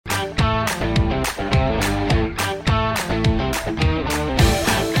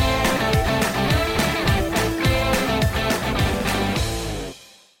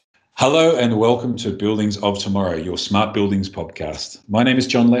Hello and welcome to Buildings of Tomorrow, your Smart Buildings podcast. My name is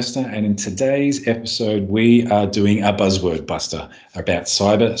John Lester, and in today's episode, we are doing a buzzword buster about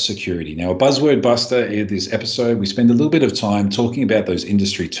cybersecurity. Now, a buzzword buster in this episode, we spend a little bit of time talking about those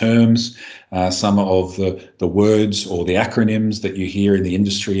industry terms, some of the words or the acronyms that you hear in the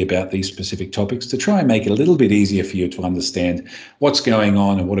industry about these specific topics to try and make it a little bit easier for you to understand what's going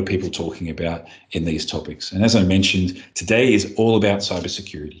on and what are people talking about in these topics. And as I mentioned, today is all about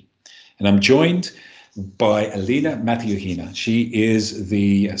cybersecurity. And I'm joined by Alina Matyukhina. She is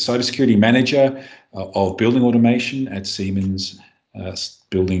the cybersecurity manager of building automation at Siemens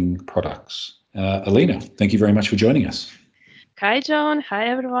Building Products. Alina, thank you very much for joining us. Hi, John. Hi,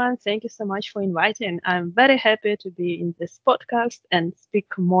 everyone. Thank you so much for inviting. I'm very happy to be in this podcast and speak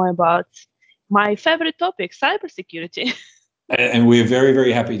more about my favorite topic, cybersecurity. And we're very,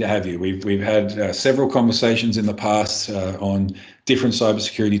 very happy to have you. We've had several conversations in the past on different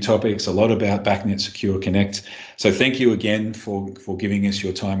cybersecurity topics, a lot about BACnet Secure Connect. So thank you again for giving us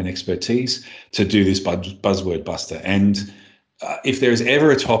your time and expertise to do this buzzword buster. And if there's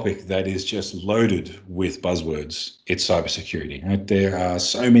ever a topic that is just loaded with buzzwords, it's cybersecurity. Right? There are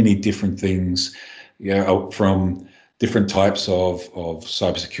so many different things, from different types of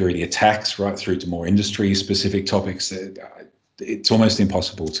cybersecurity attacks right through to more industry-specific topics that it's almost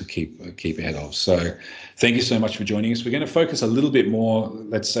impossible to keep ahead of. So thank you so much for joining us. We're going to focus a little bit more,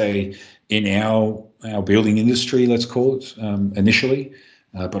 let's say, in our building industry, let's call it, initially.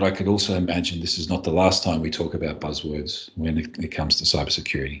 But I could also imagine this is not the last time we talk about buzzwords when it comes to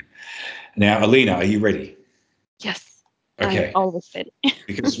cybersecurity. Now, Alina, are you ready? Yes, okay. I'm always ready.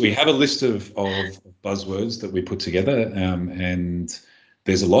 Because we have a list of buzzwords that we put together, and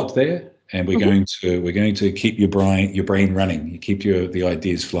there's a lot there. And we're going to keep your brain running. You keep the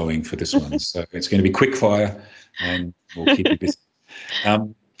ideas flowing for this one. So it's going to be quick fire, and we'll keep you busy.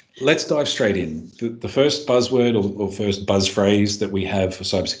 Let's dive straight in. The first buzzword or first buzz phrase that we have for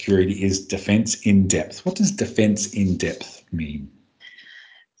cybersecurity is defense in depth. What does defense in depth mean?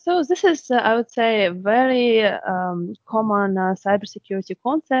 So this is, I would say, a very common cybersecurity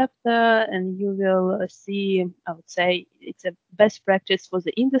concept, and you will see, I would say, it's a best practice for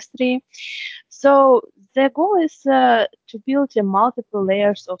the industry. So the goal is to build multiple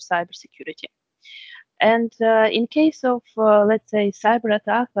layers of cybersecurity. And in case of, let's say, cyber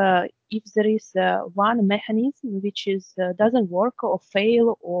attack, if there is one mechanism which doesn't work or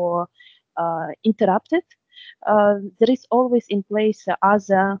fail or interrupted, there is always in place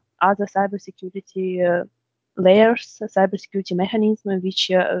other cybersecurity layers, cybersecurity mechanism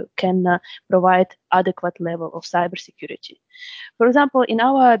which can provide adequate level of cybersecurity. For example, in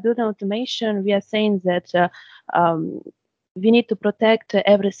our building automation, we are saying that we need to protect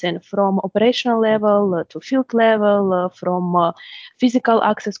everything from operational level to field level, from physical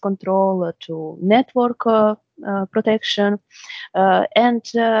access control to network protection, and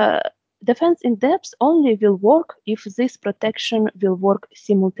defense in depth only will work if this protection will work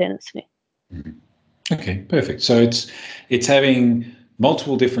simultaneously. Okay, perfect. So it's having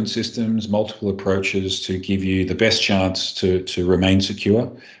multiple different systems, multiple approaches to give you the best chance to remain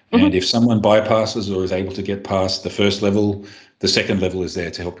secure. And if someone bypasses or is able to get past the first level, the second level is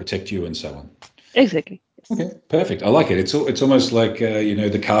there to help protect you and so on. Exactly. Okay, perfect. I like it. It's almost like,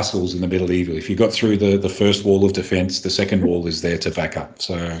 the castles in the medieval. If you got through the first wall of defense, the second wall is there to back up.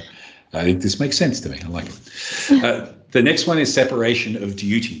 So I think this makes sense to me. I like it. The next one is separation of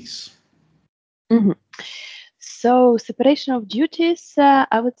duties. So separation of duties,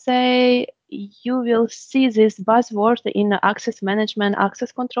 I would say you will see this buzzword in access management,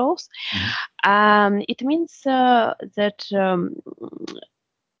 access controls. It means that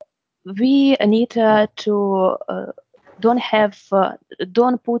we need to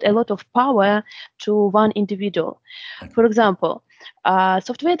don't put a lot of power to one individual. For example,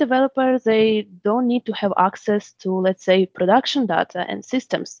 software developers, they don't need to have access to, let's say, production data and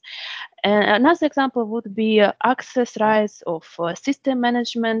systems. And another example would be access rights of system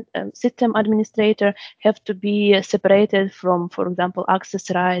management, system administrator have to be separated from, for example,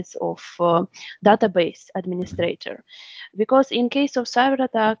 access rights of database administrator. Because in case of cyber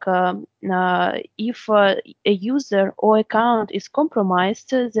attack, if a user or account is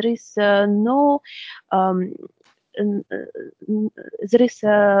compromised, there is no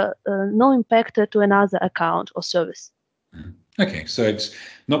impact to another account or service. Okay, so it's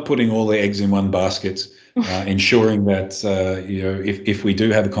not putting all the eggs in one basket, ensuring that if we do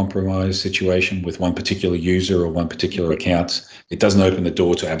have a compromised situation with one particular user or one particular account, it doesn't open the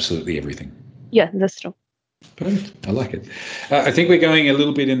door to absolutely everything. Yeah, that's true. Perfect. I like it. I think we're going a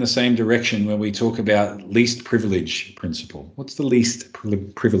little bit in the same direction when we talk about least privilege principle. What's the least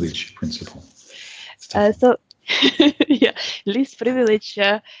privilege principle? So, yeah, least privilege.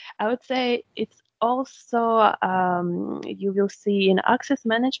 I would say it's also you will see in access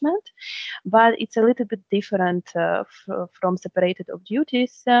management, but it's a little bit different from separated of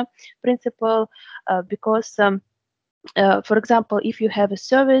duties principle because. For example, if you have a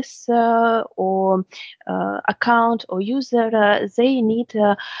service or account or user, they need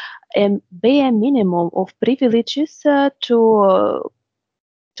a bare minimum of privileges to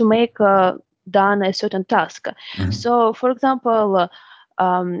make done a certain task. Mm-hmm. So, for example,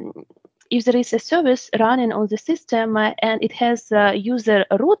 if there is a service running on the system and it has user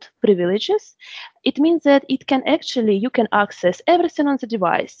root privileges, it means that you can access everything on the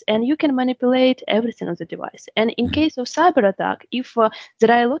device and you can manipulate everything on the device. And in case of cyber attack, if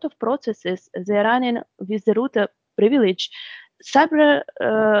there are a lot of processes they're running with the root privilege, cyber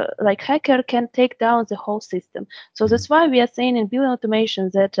like hacker can take down the whole system. So that's why we are saying in building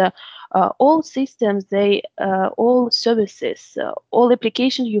automation that all systems, all services, all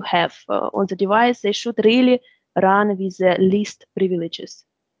applications you have on the device, they should really run with the least privileges.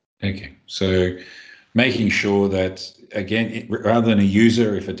 Okay, so making sure that, again, rather than a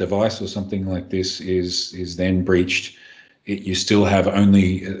user, if a device or something like this is then breached, you still have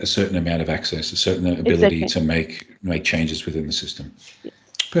only a certain amount of access, a certain ability to make changes within the system. Yes.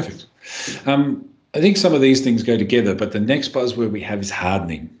 Perfect. I think some of these things go together, but the next buzzword we have is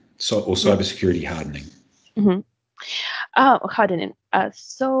hardening, or cybersecurity hardening. Mm-hmm. Hardening.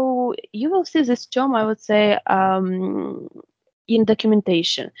 So you will see this term, I would say, in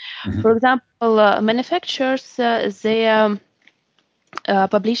documentation. Mm-hmm. For example, manufacturers, they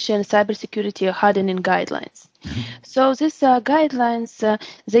publishing cybersecurity hardening guidelines. Mm-hmm. So these guidelines,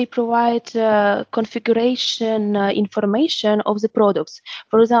 they provide configuration information of the products.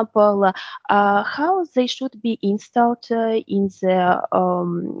 For example, how they should be installed in the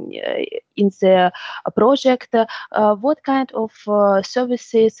project, what kind of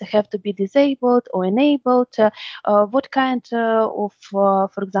services have to be disabled or enabled, what kind of, for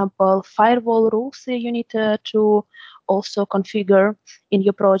example, firewall rules you need to also configure in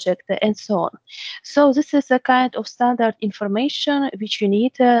your project, and so on. So this is a kind of standard information which you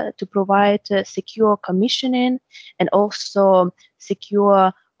need to provide secure commissioning and also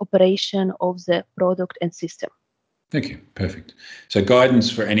secure operation of the product and system. Okay, perfect. So guidance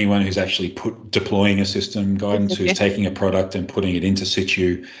for anyone who's actually deploying a system, guidance who's taking a product and putting it into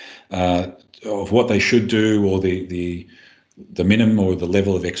situ, of what they should do, or the minimum or the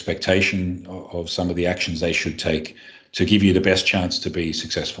level of expectation of some of the actions they should take to give you the best chance to be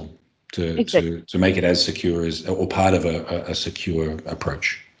successful, to make it as secure as, or part of a secure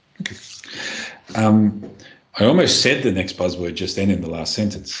approach. Okay. I almost said the next buzzword just then in the last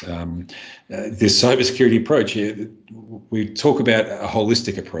sentence. This cybersecurity approach, we talk about a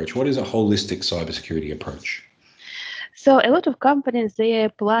holistic approach. What is a holistic cybersecurity approach? So a lot of companies, they are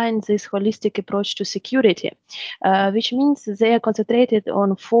applying this holistic approach to security, which means they are concentrated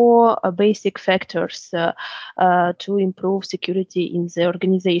on 4 basic factors to improve security in the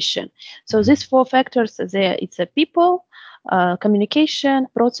organization. So these 4 factors, it's a people, communication,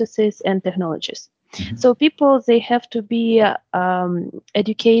 processes, and technologies. Mm-hmm. So people, they have to be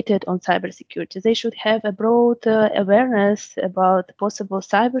educated on cybersecurity. They should have a broad awareness about possible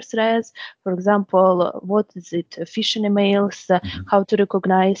cyber threats. For example, what is it, phishing emails, how to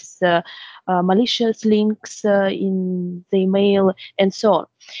recognize malicious links in the email, and so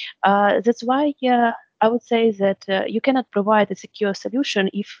on. That's why I would say that you cannot provide a secure solution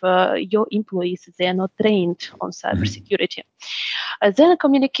if your employees, they are not trained on cybersecurity. Then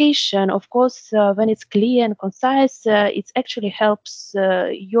communication, of course, when it's clear and concise, it actually helps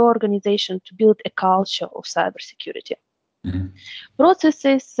your organization to build a culture of cybersecurity. Mm-hmm.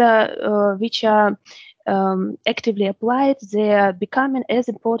 Processes which are actively applied, they are becoming as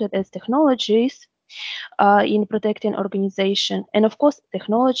important as technologies in protecting organization. And of course,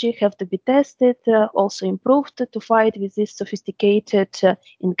 technology have to be tested, also improved to fight with this sophisticated,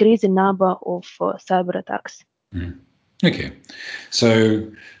 increasing number of cyber attacks. Mm. Okay, so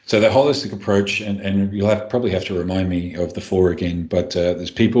the holistic approach, and you'll probably have to remind me of the 4 again, but there's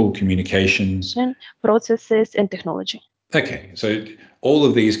people, communications, processes, and technology. Okay, so all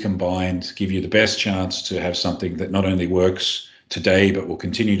of these combined give you the best chance to have something that not only works today but will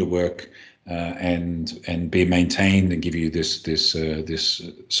continue to work and be maintained and give you this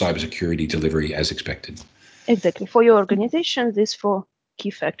cybersecurity delivery as expected. Exactly. For your organization, these 4 key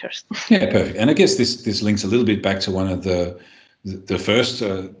factors. Yeah, perfect. And I guess this links a little bit back to one of the the first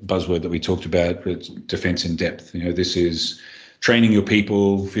buzzword that we talked about was defense in depth. This is training your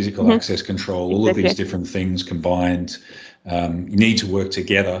people, physical access control, all of these different things combined. You need to work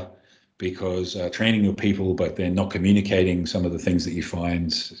together, because training your people but then not communicating some of the things that you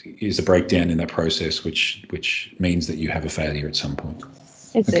find is a breakdown in that process, which means that you have a failure at some point.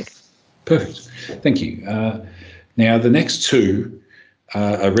 Exactly. Okay. Perfect. Thank you. Now, the next two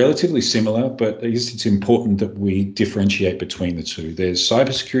are relatively similar, but I guess it's important that we differentiate between the two. There's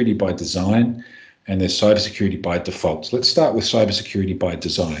cybersecurity by design and there's cybersecurity by default. Let's start with cybersecurity by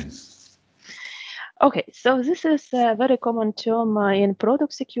design. Okay, so this is a very common term in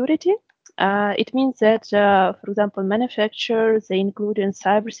product security. It means that, for example, manufacturers, they include in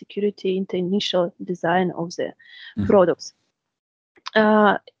cybersecurity in the initial design of the products.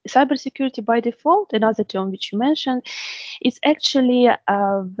 Cybersecurity by default, another term which you mentioned, is actually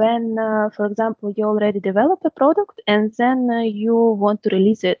when, for example, you already develop a product and then you want to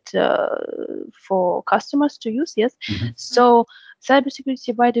release it for customers to use. Yes. So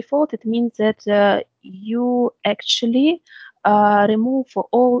cybersecurity by default, it means that you actually remove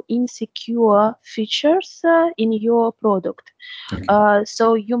all insecure features in your product.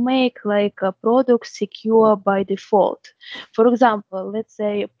 So you make like a product secure by default. For example, let's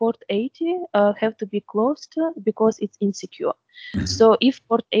say port 80 have to be closed because it's insecure. So if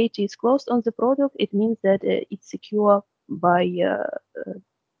port 80 is closed on the product, it means that it's secure by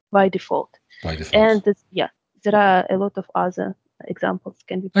default. By default. And there are a lot of other examples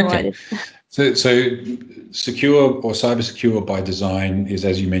can be provided. Okay. So secure or cyber secure by design is,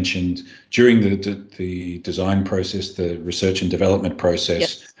 as you mentioned, during the design process, the research and development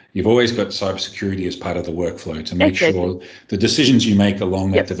process, you've always got cybersecurity as part of the workflow to make sure the decisions you make along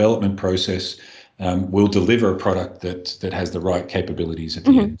that development process will deliver a product that has the right capabilities at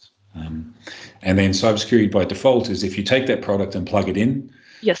the end. And then cybersecurity by default is if you take that product and plug it in,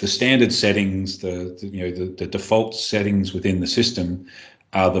 the standard settings, the default settings within the system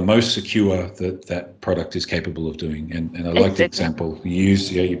are the most secure that product is capable of doing. And I like the example you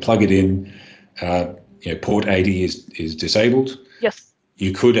use. You plug it in. Port 80 is disabled. Yes.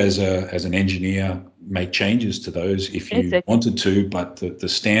 You could, as an engineer, make changes to those if you wanted to, but the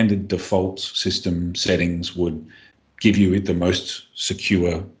standard default system settings would give you the most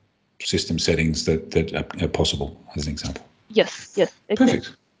secure system settings that are possible, as an example. Yes.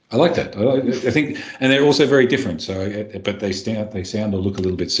 Perfect. I like that. I think, and they're also very different. So, but they sound or look a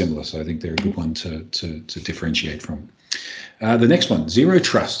little bit similar. So I think they're a good one to differentiate from. The next one, zero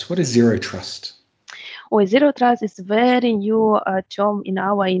trust. What is zero trust? Zero trust is a very new term in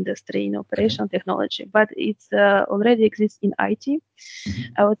our industry, in operational technology, but it's already exists in IT,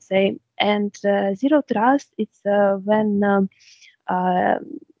 I would say. And zero trust, it's when there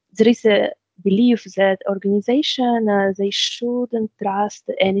is a belief that organization they shouldn't trust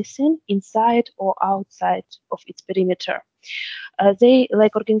anything inside or outside of its perimeter. They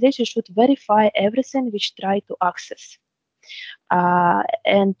organizations should verify everything which try to access.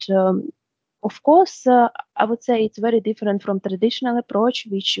 Of course, I would say it's very different from traditional approach,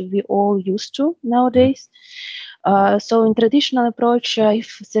 which we all used to nowadays. So in traditional approach,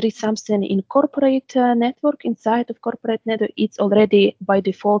 if there is something in corporate network, inside of corporate network, it's already by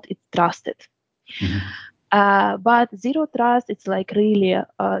default, it's trusted. But zero trust, it's like really,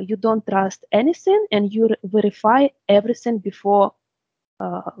 you don't trust anything and you verify everything before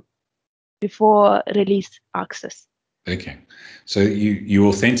release access. Okay. So you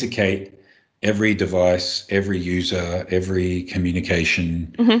authenticate every device, every user, every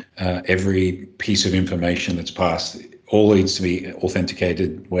communication, every piece of information that's passed, all needs to be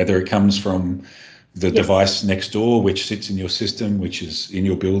authenticated, whether it comes from the device next door, which sits in your system, which is in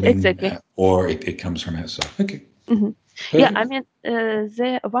your building, or it comes from outside. Okay. Yeah, I mean,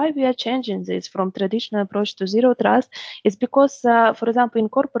 why we are changing this from traditional approach to zero trust is because, for example, in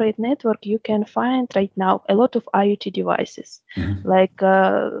corporate network, you can find right now a lot of IoT devices, like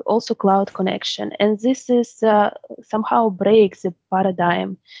also cloud connection. And this is somehow breaks the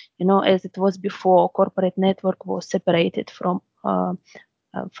paradigm, as it was before. Corporate network was separated from,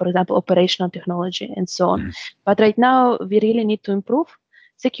 for example, operational technology and so on. But right now, we really need to improve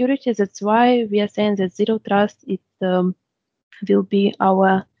security. That's why we are saying that zero trust will be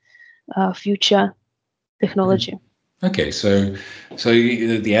our future technology. Okay, so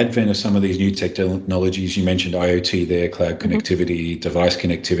the advent of some of these new technologies, you mentioned IoT there, cloud connectivity, device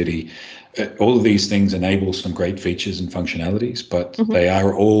connectivity, all of these things enable some great features and functionalities, but they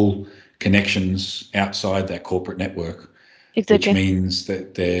are all connections outside that corporate network, which means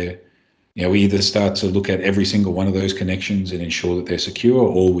that we either start to look at every single one of those connections and ensure that they're secure,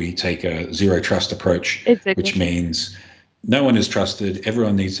 or we take a zero trust approach, which means no one is trusted.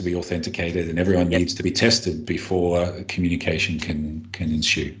 Everyone needs to be authenticated, and everyone needs to be tested before communication can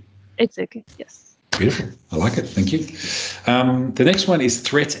ensue. Exactly. Yes. Beautiful. I like it. Thank you. The next one is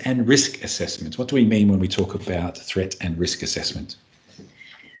threat and risk assessment. What do we mean when we talk about threat and risk assessment?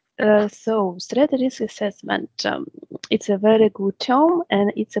 So threat risk assessment, it's a very good term,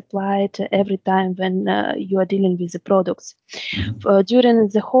 and it's applied every time when you are dealing with the products. During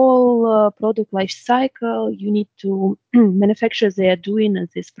the whole product life cycle, you need to manufacturers, they are doing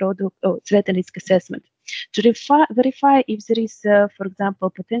this product threat and risk assessment to verify if there is, for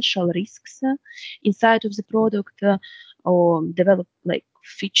example, potential risks inside of the product, or develop like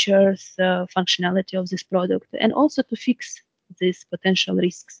features, functionality of this product, and also to fix these potential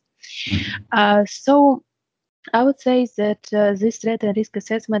risks. So I would say that this threat and risk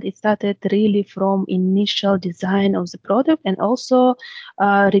assessment, it started really from initial design of the product, and also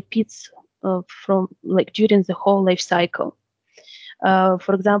repeats from like during the whole life cycle.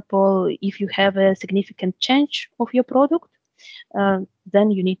 For example, if you have a significant change of your product,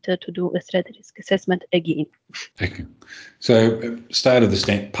 then you need to do a threat risk assessment again. Okay. So part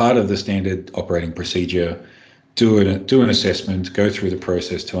of the standard operating procedure, do an assessment, go through the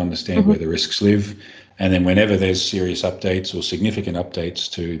process to understand where the risks live, and then whenever there's serious updates or significant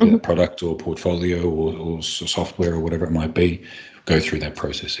updates to the product or portfolio or software or whatever it might be, go through that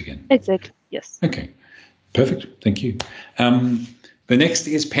process again. Exactly. Yes. Okay. Perfect. Thank you. The next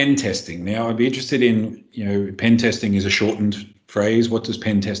is pen testing. Now, I'd be interested in, pen testing is a shortened phrase. What does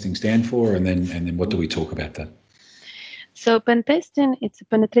pen testing stand for? And then what do we talk about that? So pen testing, it's a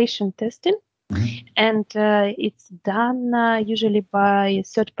penetration testing. And it's done usually by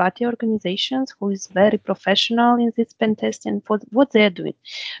third-party organizations who is very professional in this pen testing for what they're doing.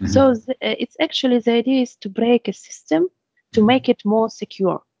 So it's actually, the idea is to break a system to make it more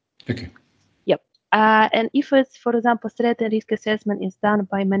secure. Okay. Yep. And if it's, for example, threat and risk assessment is done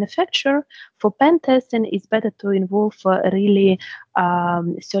by manufacturer, for pen testing, it's better to involve a really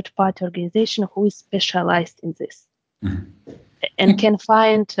third-party organization who is specialized in this. And can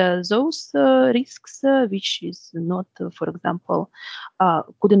find those risks which is not, for example,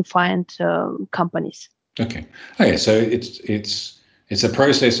 couldn't find companies. Okay. Oh, yeah. So it's a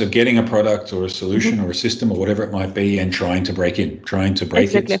process of getting a product or a solution or a system or whatever it might be, and trying to break it, trying to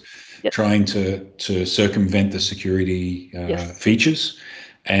circumvent the security features,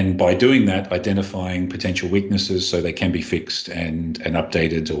 and by doing that, identifying potential weaknesses so they can be fixed and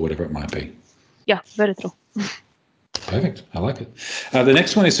updated or whatever it might be. Yeah, very true. Perfect. I like it. The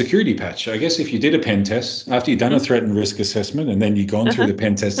next one is security patch. I guess if you did a pen test, after you've done a threat and risk assessment, and then you've gone through the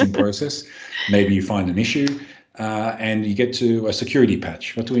pen testing process, maybe you find an issue, and you get to a security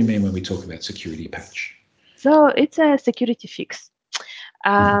patch. What do we mean when we talk about security patch? So it's a security fix.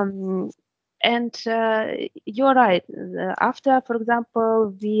 And you're right. After, for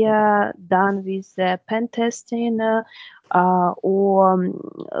example, we are done with pen testing, or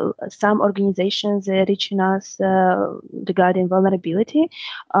some organizations are reaching us regarding vulnerability,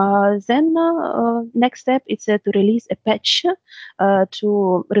 then next step is to release a patch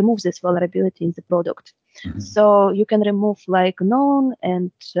to remove this vulnerability in the product. So you can remove like known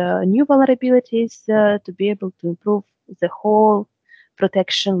and new vulnerabilities to be able to improve the whole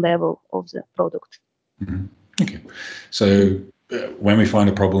protection level of the product. Okay. So when we find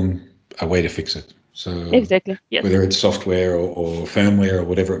a problem, a way to fix it. So exactly, yes. Whether it's software or firmware or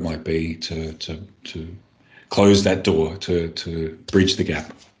whatever it might be, to close that door, to bridge the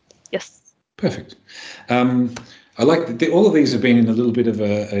gap. Yes. Perfect. I like that all of these have been in a little bit of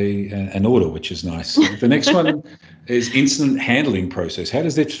an order, which is nice. The next one is incident handling process. How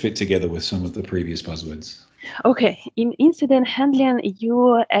does that fit together with some of the previous buzzwords? Okay, in incident handling,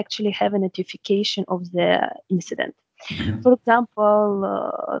 you actually have a notification of the incident. For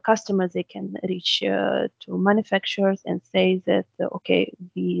example, customers, they can reach to manufacturers and say that, okay,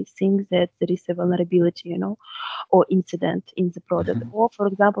 we think that there is a vulnerability, or incident in the product. Or, for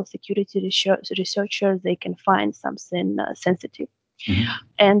example, security researchers, they can find something sensitive.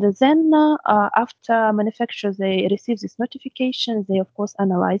 And then after manufacturers, they receive this notification, they, of course,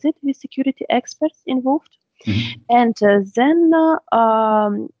 analyze it with security experts involved. And then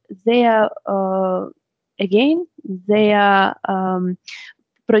they are, again, they are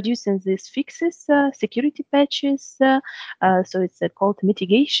producing these fixes, security patches. So it's called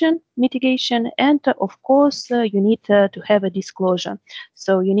mitigation. And of course, you need to have a disclosure.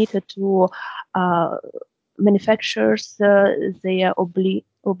 So you need to manufacturers, they are obliged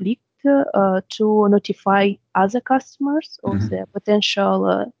to notify other customers of the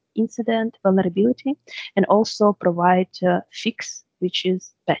potential incident vulnerability, and also provide fix, which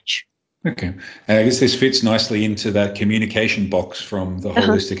is patch. Okay. And I guess this fits nicely into that communication box from the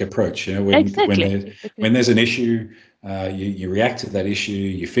holistic approach. You know, Exactly. when there's an issue, you react to that issue,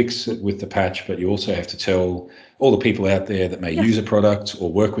 you fix it with the patch, but you also have to tell all the people out there that may use a product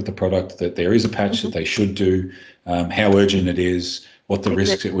or work with the product that there is a patch that they should do, how urgent it is, what the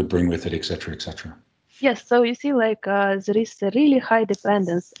risks it would bring with it, et cetera, et cetera. Yes, so you see, like there is a really high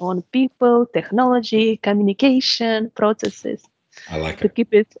dependence on people, technology, communication, processes. I like to it.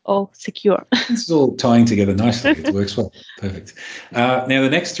 keep it all secure. This is all tying together nicely. It works well. Perfect. Now, the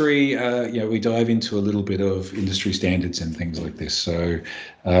next three, we dive into a little bit of industry standards and things like this. So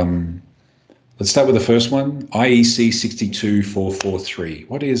let's start with the first one, IEC 62443.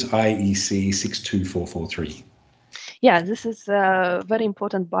 What is IEC 62443? Yeah, this is a very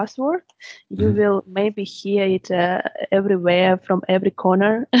important buzzword. You will maybe hear it everywhere from every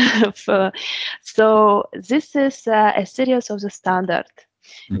corner. So this is a series of the standard,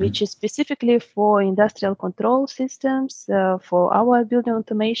 which is specifically for industrial control systems, for our building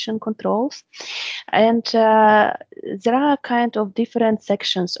automation controls. And there are kind of different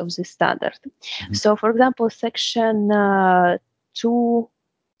sections of this standard. So, for example, section 4-2,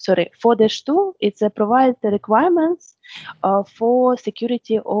 it's provides the requirements for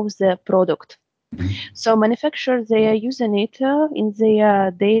security of the product. So manufacturers, they are using it in their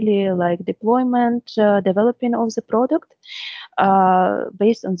daily deployment, developing of the product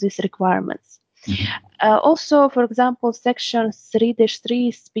based on these requirements. Also, for example, section 3-3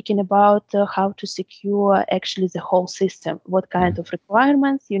 is speaking about how to secure actually the whole system, what kind of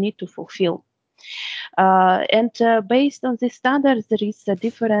requirements you need to fulfill. And based on these standards, there is a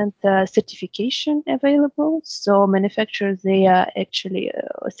different certification available. So manufacturers, they actually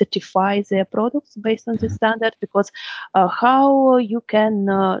certify their products based on this standard, because how you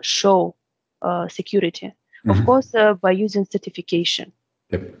can show security? Of course, by using certification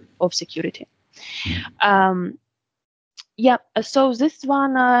of security. So this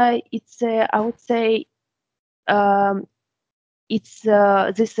one, it's I would say this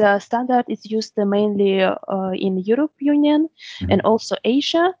standard is used mainly in Europe Union and also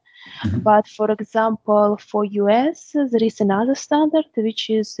Asia. But for example, for US, there is another standard which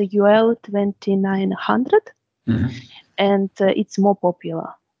is UL 2900, and it's more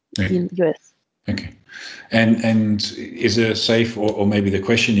popular in US. Okay, and is it safe, or maybe the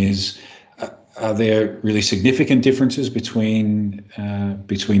question is, are there really significant differences between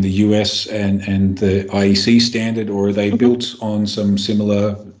the US and the IEC standard, or are they built on some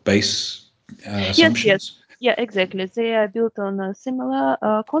similar base assumptions? Yes. Yeah, exactly. They are built on a similar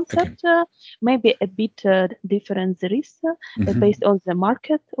concept, maybe a bit different there is, based on the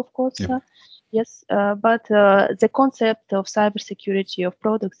market, of course. Yes, but the concept of cybersecurity of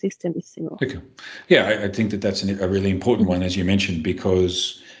product system is similar. Okay. Yeah, I think that's a really important one, as you mentioned,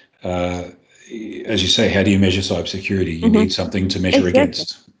 because as you say, how do you measure cybersecurity? You need something to measure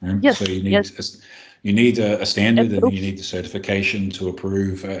against. Right? Yes. So you need a standard, and then you need the certification to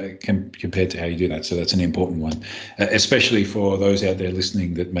approve compared to how you do that. So that's an important one, especially for those out there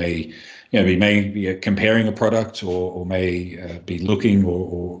listening that may be comparing a product or may be looking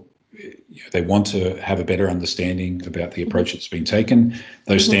or they want to have a better understanding about the approach that's been taken.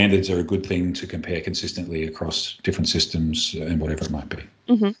 Those standards are a good thing to compare consistently across different systems and whatever it might be.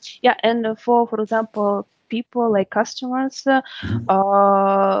 Yeah, and for example, people like customers who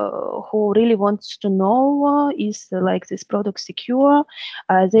really wants to know is like this product secure,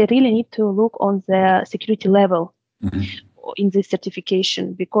 they really need to look on the security level in this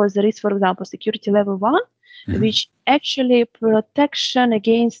certification, because there is, for example, security level 1, which actually protection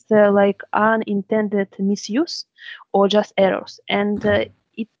against unintended misuse or just errors, and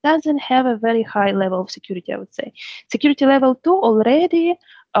it doesn't have a very high level of security, I would say. Security level 2 already,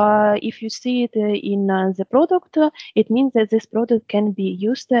 if you see it in the product, it means that this product can be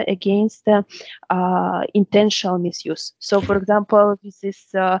used against intentional misuse. So, for example, this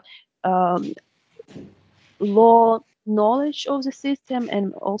is low knowledge of the system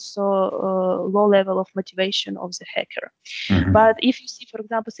and also low level of motivation of the hacker. But if you see, for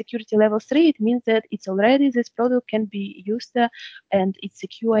example, security level 3, it means that it's already this product can be used and it's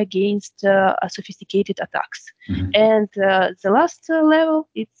secure against sophisticated attacks. And the last level,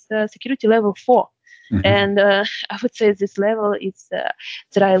 it's security level 4. And I would say this level,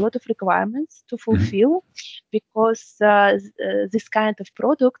 there are a lot of requirements to fulfill, because this kind of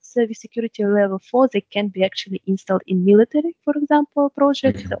products with security level 4, they can be actually installed in military, for example,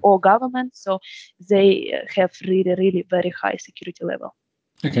 projects or government. So they have really, really very high security level.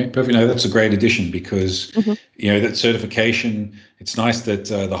 Okay, perfect. No, that's a great addition because, that certification, it's nice that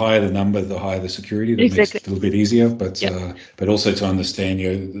the higher the number, the higher the security. That makes Exactly. it a little bit easier, but Yeah. but also to understand,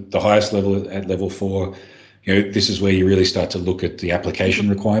 the highest level at level 4, this is where you really start to look at the application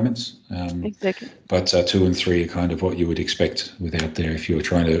requirements. Exactly. But 2 and 3 are kind of what you would expect without there if you were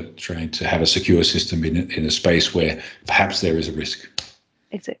trying to have a secure system in a space where perhaps there is a risk.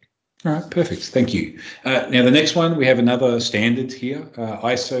 Exactly. All right, perfect. Thank you. Now, the next one, we have another standard here,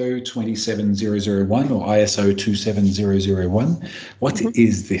 ISO 27001 or ISO 27001. What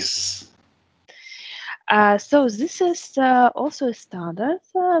is this? So this is also a standard,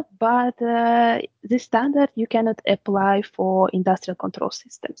 but this standard you cannot apply for industrial control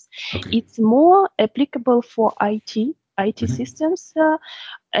systems. Okay. It's more applicable for IT systems,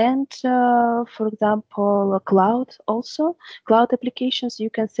 and for example, cloud also. Cloud applications you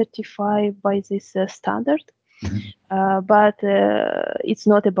can certify by this standard. But it's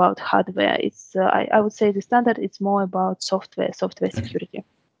not about hardware. It's I would say the standard. It's more about software security.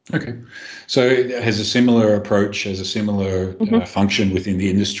 Okay, so it has a similar approach, has a similar function within the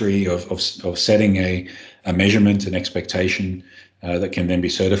industry of setting a measurement, an expectation that can then be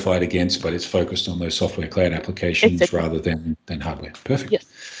certified against, but it's focused on those software cloud applications rather than hardware. Perfect. Yes.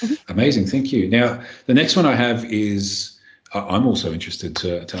 Amazing. Thank you. Now, the next one I have is, I'm also interested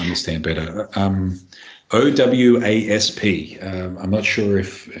to understand better. OWASP. I'm not sure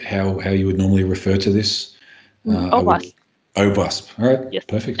how you would normally refer to this. OWASP. OWASP. All right. Yes.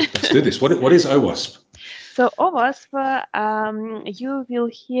 Perfect. Let's do this. What is OWASP? So OWASP, you will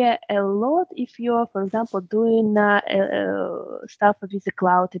hear a lot if you're, for example, doing stuff with the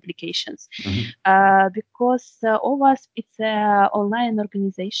cloud applications, because OWASP it's an online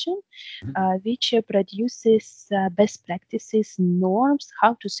organization which produces best practices, norms,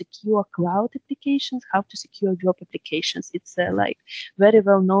 how to secure cloud applications, how to secure web applications. It's like very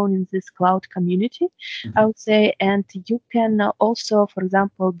well known in this cloud community, I would say, and you can also, for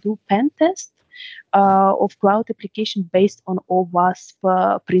example, do pen tests of cloud application based on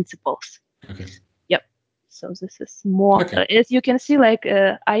OWASP principles. Okay. Yep. So this is more, as you can see, like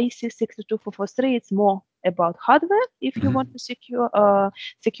IEC 62443, it's more about hardware. If you want to secure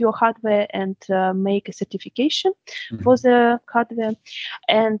hardware and make a certification for the hardware,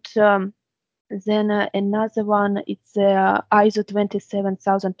 and then another one, it's ISO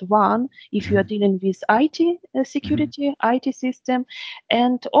 27001 if you are dealing with IT security, IT system,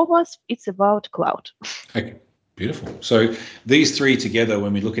 and OWASP, it's about cloud. Okay, beautiful. So these three together,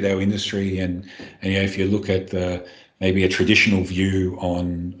 when we look at our industry, and if you look at maybe a traditional view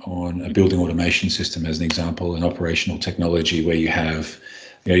on a building automation system as an example, an operational technology where you have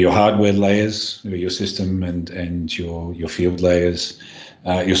your hardware layers, your system and your field layers,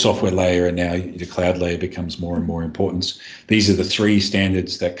 your software layer, and now your cloud layer becomes more and more important. These are the three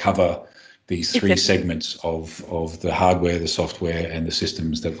standards that cover these three segments of the hardware, the software, and the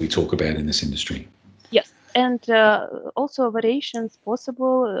systems that we talk about in this industry. Yes, and also variations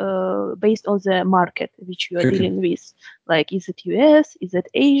possible based on the market which you are dealing with. Like, is it US? Is it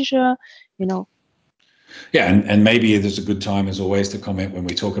Asia? Yeah, and maybe there's a good time, as always, to comment when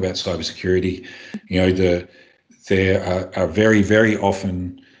we talk about cybersecurity. There are very, very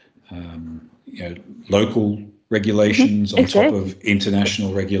often local regulations on top of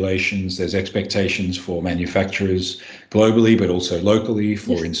international regulations. There's expectations for manufacturers globally, but also locally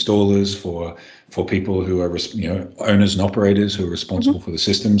for installers, for people who are owners and operators who are responsible for the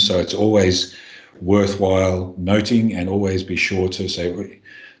system. So it's always worthwhile noting, and always be sure to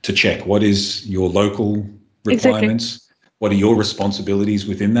check what is your local requirements. What are your responsibilities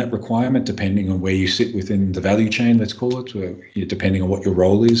within that requirement, depending on where you sit within the value chain, let's call it, depending on what your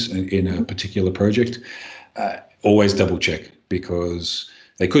role is in a particular project. Always double check, because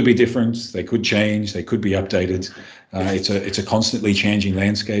they could be different, they could change, they could be updated. It's a constantly changing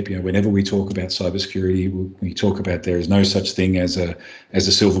landscape. Whenever we talk about cybersecurity, we talk about there is no such thing as a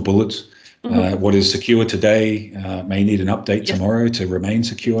silver bullet. What is secure today may need an update tomorrow to remain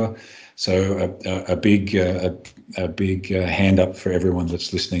secure. So a big hand up for everyone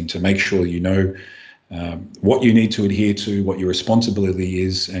that's listening to make sure you know what you need to adhere to, what your responsibility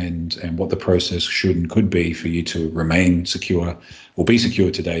is, and what the process should and could be for you to remain secure, or be secure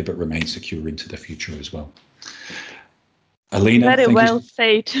today, but remain secure into the future as well. Alina, very well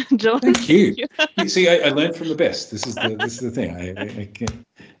said, John. Thank you. You see, I learned from the best. This is the thing. I can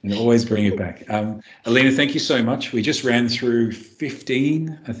always bring it back. Alina, thank you so much. We just ran through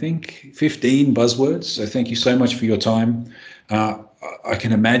 15 buzzwords. So thank you so much for your time. I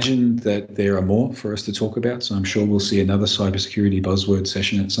can imagine that there are more for us to talk about, so I'm sure we'll see another cybersecurity buzzword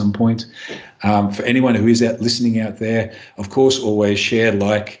session at some point. For anyone who is listening out there, of course, always share,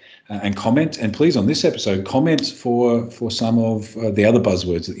 like, and comment. And please, on this episode, comment for some of the other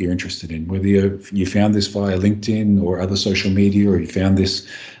buzzwords that you're interested in, whether you found this via LinkedIn or other social media, or you found this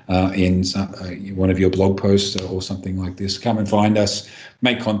in one of your blog posts or something like this. Come and find us,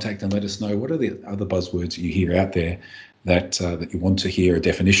 make contact, and let us know what are the other buzzwords you hear out there that you want to hear a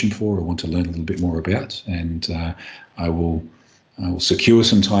definition for or want to learn a little bit more about. And I will secure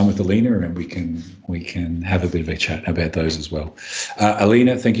some time with Alina, and we can have a bit of a chat about those as well.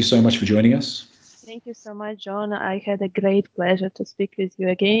 Alina, thank you so much for joining us. Thank you so much, John. I had a great pleasure to speak with you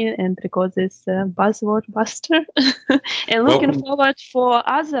again and record this buzzword buster. And looking forward for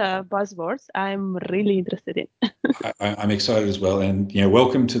other buzzwords I'm really interested in. I'm excited as well, and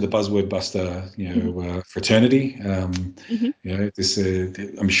welcome to the Buzzword Buster, fraternity. This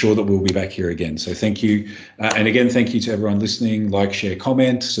I'm sure that we'll be back here again. So thank you, and again, thank you to everyone listening. Like, share,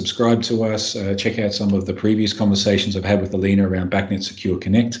 comment, subscribe to us. Check out some of the previous conversations I've had with Alina around BACnet Secure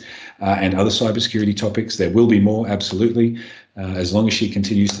Connect and other cybersecurity topics. There will be more, absolutely. As long as she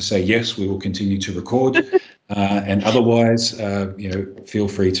continues to say yes, we will continue to record. And otherwise, feel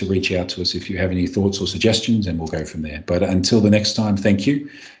free to reach out to us if you have any thoughts or suggestions, and we'll go from there. But until the next time, thank you,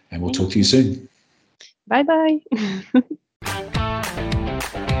 and we'll talk to you soon. Bye-bye.